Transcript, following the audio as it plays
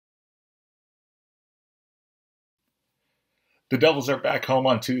The Devils are back home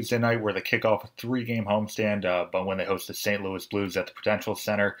on Tuesday night where they kick off a three-game homestand, but when they host the St. Louis Blues at the Prudential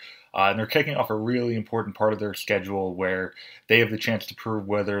Center. And they're kicking off a really important part of their schedule where they have the chance to prove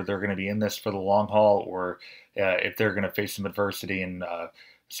whether they're going to be in this for the long haul or if they're going to face some adversity and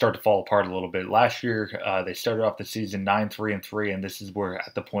start to fall apart a little bit. Last year, they started off the season 9-3-3, and this is where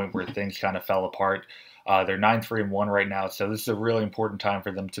at the point where things kind of fell apart. They're 9-3-1 right now, so this is a really important time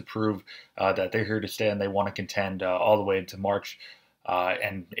for them to prove that they're here to stay and they want to contend all the way into March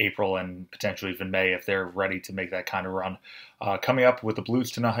and April and potentially even May if they're ready to make that kind of run. Coming up with the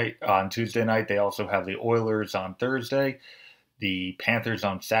Blues tonight on Tuesday night, they also have the Oilers on Thursday, the Panthers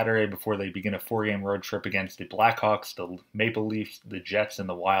on Saturday before they begin a four-game road trip against the Blackhawks, the Maple Leafs, the Jets, and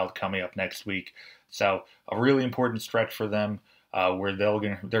the Wild coming up next week. So a really important stretch for them. Where they're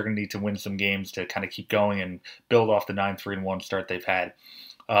going to need to win some games to kind of keep going and build off the 9-3-1 start they've had.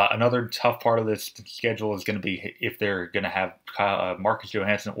 Another tough part of this schedule is going to be if they're going to have Marcus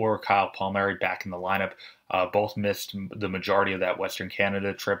Johansson or Kyle Palmieri back in the lineup. Both missed the majority of that Western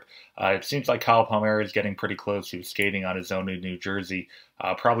Canada trip. It seems like Kyle Palmieri is getting pretty close. He was skating on his own in New Jersey.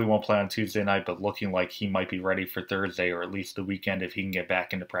 Probably won't play on Tuesday night, but looking like he might be ready for Thursday or at least the weekend if he can get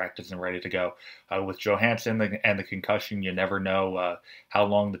back into practice and ready to go. With Johansson and the concussion, you never know how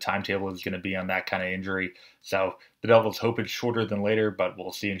long the timetable is going to be on that kind of injury. So the Devils hope it's shorter than later, but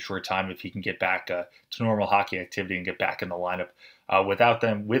we'll see in short time if he can get back to normal hockey activity and get back in the lineup. With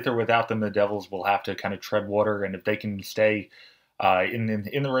or without them, the Devils will have to kind of tread water, and if they can stay in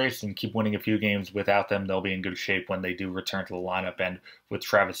the race and keep winning a few games without them, they'll be in good shape when they do return to the lineup, and with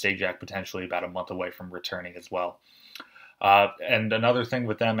Travis Zajac potentially about a month away from returning as well. And another thing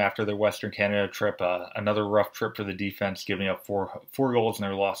with them after their Western Canada trip, another rough trip for the defense, giving up four goals in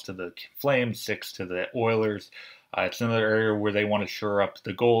their loss to the Flames, 6 to the Oilers. It's another area where they want to shore up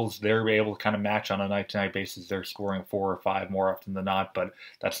the goals. They're able to kind of match on a night-to-night basis. They're scoring 4 or 5 more often than not, but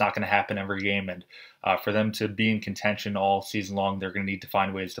that's not going to happen every game. And for them to be in contention all season long, they're going to need to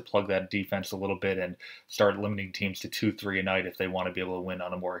find ways to plug that defense a little bit and start limiting teams to 2-3 a night if they want to be able to win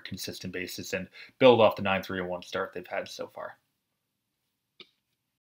on a more consistent basis and build off the 9-3-1 start they've had so far.